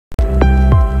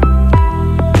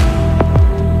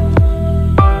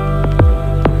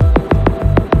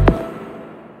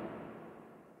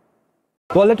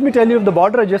Well, let me tell you, if the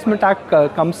Border Adjustment Act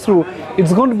comes through,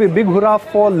 it's going to be a big hurrah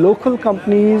for local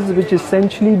companies which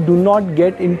essentially do not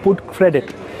get input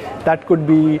credit. That could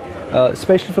be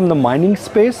especially from the mining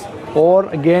space, or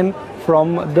again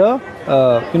from the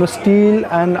steel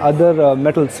and other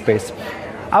metal space.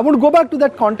 I want to go back to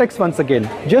that context once again,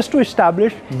 just to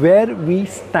establish where we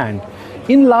stand.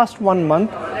 In last 1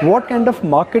 month, what kind of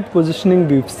market positioning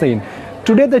we've seen.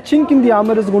 Today, the chink in the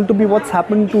armor is going to be what's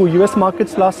happened to US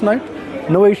markets last night.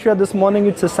 No Asia this morning,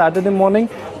 it's a Saturday morning.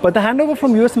 But the handover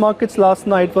from US markets last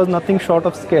night was nothing short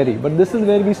of scary. But this is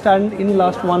where we stand in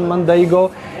last 1 month. There you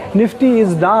go. Nifty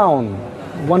is down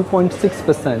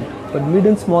 1.6%. But mid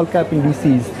and small cap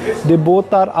indices, they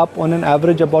both are up on an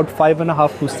average about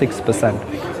 5.5 to 6%.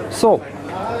 So,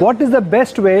 what is the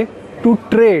best way to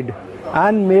trade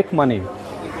and make money?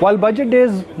 While budget day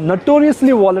is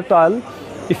notoriously volatile,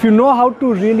 if you know how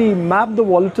to really map the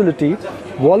volatility,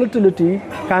 volatility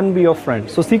can be your friend.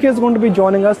 So CK is going to be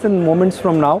joining us in moments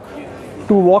from now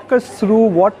to walk us through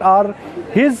what are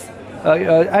his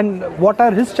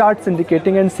charts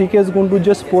indicating, and CK is going to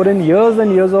just pour in years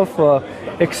and years of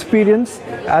experience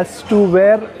as to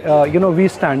where we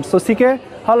stand. So CK,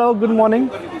 hello, good morning.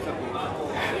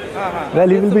 Well,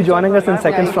 he will be joining us in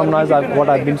seconds from now, as what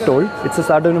I've been told. It's a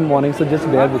Saturday morning, so just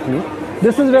bear with me.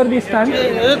 This is where we stand,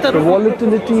 the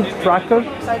volatility tracker,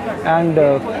 and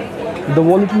the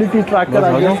volatility tracker,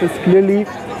 I guess, is clearly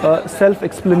a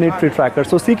self-explanatory tracker.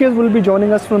 So CK will be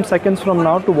joining us from seconds from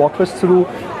now to walk us through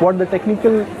what the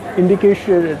technical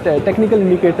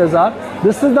indicators are.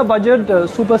 This is the budget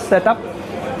super setup.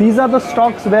 These are the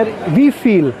stocks where we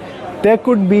feel there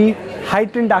could be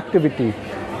heightened activity.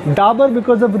 Dabur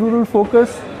because of rural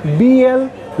focus, BL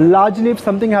largely if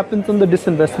something happens on the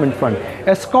disinvestment front.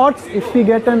 Escorts if we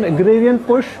get an agrarian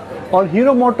push, or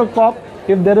Hero MotoCorp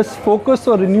if there is focus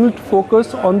or renewed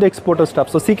focus on the exporter stuff.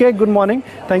 So CK, good morning.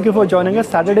 Thank you for joining us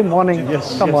Saturday morning.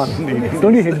 Yes, come on. Indeed.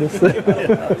 Don't you hate this?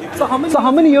 So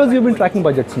how many years you've been tracking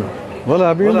budgets now? Well,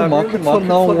 I've been in the market for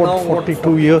now,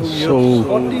 42 years. So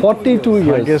 42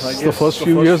 years. I guess the first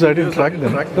few years I didn't track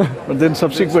them. But then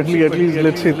subsequently, at least,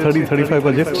 let's say 30, 35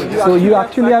 budgets. So you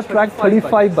actually have tracked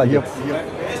 35 budgets.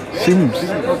 Seems.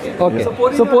 Okay.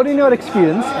 So pour in your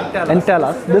experience and tell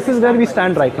us, this is where we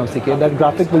stand right now, CK. That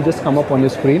graphic will just come up on your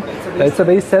screen. It's a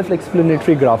very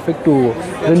self-explanatory graphic to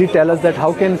really tell us that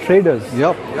how can traders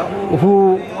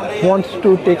who wants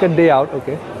to take a day out,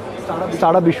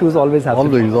 startup issues always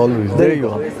happen. Always. There you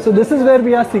are. So this is where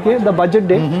we are, CK, the budget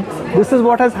day. This is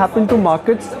what has happened to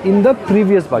markets in the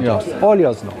previous budgets. All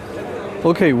yours now.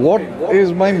 Okay, what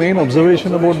is my main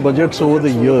observation about budgets over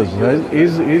the years, right,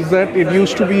 is that it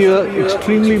used to be an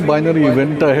extremely binary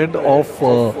event ahead of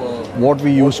what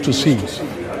we used to see.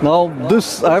 Now,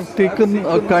 this I've taken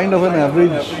a kind of an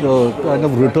average kind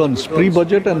of returns,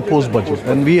 pre-budget and post-budget,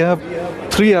 and we have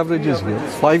 3 averages here: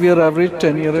 5-year average,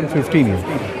 10-year, and 15-year.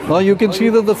 Now you can see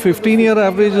that the 15-year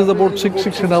average is about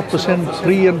 6.5%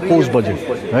 pre and post-budget,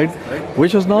 right?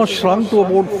 Which has now shrunk to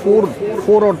about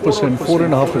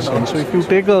 4.5%. So if you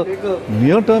take a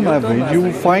near-term average,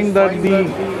 you find that the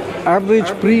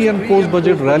average pre and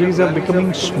post-budget rallies are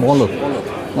becoming smaller.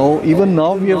 Now, even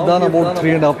now we have done about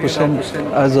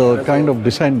 3.5% as a kind of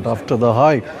descent after the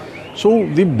high. So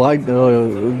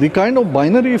the kind of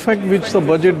binary effect which the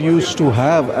budget used to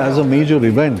have as a major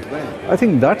event, I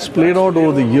think that's played out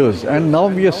over the years, and now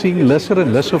we are seeing lesser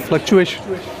and lesser fluctuation.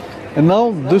 And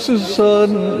now this is,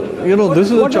 this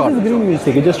is a chart. What is this green mean,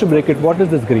 CK? Just to break it, what is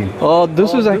this green?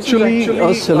 This is actually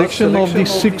a selection of the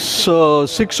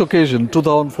six occasion,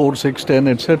 2004, 6, 10,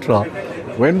 etc.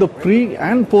 When the pre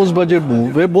and post budget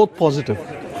move were both positive,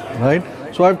 right?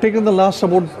 So I've taken the last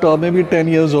about maybe 10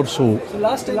 years or so.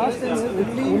 Last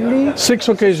only 6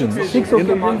 occasions. 6 occasions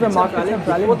the markets have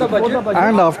rallied before the budget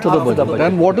and after the budget.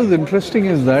 And what is interesting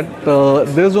is that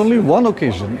there's only one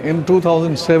occasion in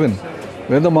 2007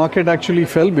 where the market actually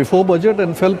fell before budget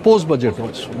and fell post budget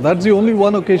also. That's the only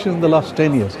one occasion in the last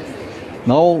 10 years.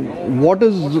 Now, what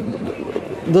is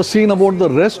the scene about the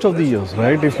rest of the years,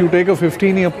 right? If you take a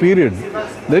 15-year period,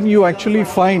 then you actually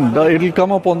find, it'll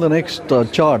come up on the next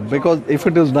chart, because if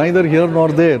it is neither here nor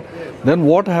there, then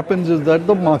what happens is that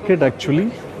the market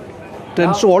actually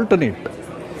tends to alternate.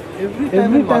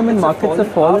 Every time in markets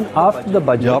have fallen after the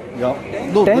budget. No,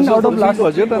 10 out of last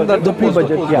budget and that's the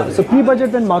pre-budget. So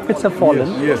pre-budget when markets have fallen,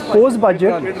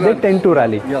 post-budget they tend to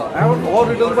rally. Or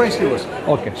it is vice versa.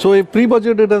 Okay. So if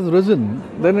pre-budget it has risen,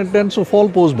 then it tends to fall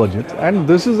post-budget, and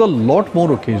this is a lot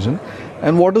more occasion.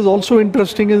 And what is also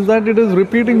interesting is that it is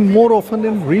repeating more often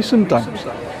in recent times.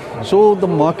 So the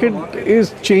market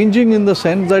is changing in the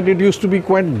sense that it used to be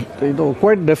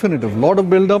quite definitive. Lot of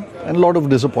build-up and lot of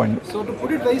disappointment. So to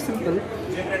put it very simple,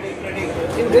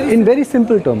 In very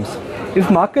simple terms, if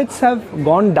markets have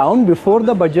gone down before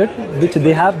the budget, which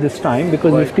they have this time,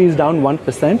 because Nifty is down 1%,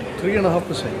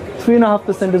 3.5%.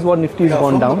 3.5% is what Nifty has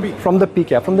gone down from the peak.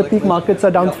 From the peak, markets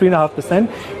are down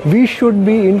 3.5%. We should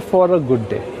be in for a good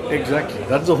day. Exactly.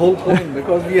 That's the whole point,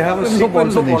 because we have a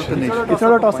sequence of alternation. It's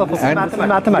not a toss-up. It's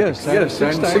mathematics. Yes,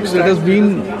 and since it has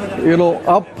been,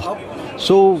 up.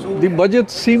 So the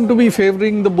budgets seem to be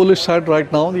favoring the bullish side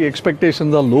right now. The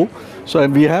expectations are low. So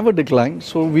and we have a decline.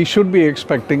 So we should be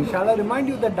expecting. Shall I remind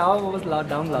you that Dow was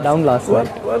down last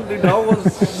night? Well, the Dow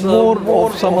was more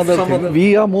of some other thing.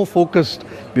 We are more focused.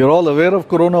 We are all aware of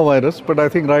coronavirus, but I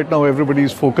think right now everybody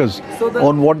is focused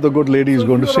on what the good lady is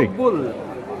going to say.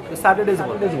 Saturday is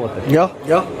worth it.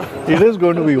 Yeah, it is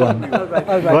going to be one.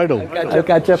 Right. I'll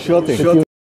catch up. Sure thing.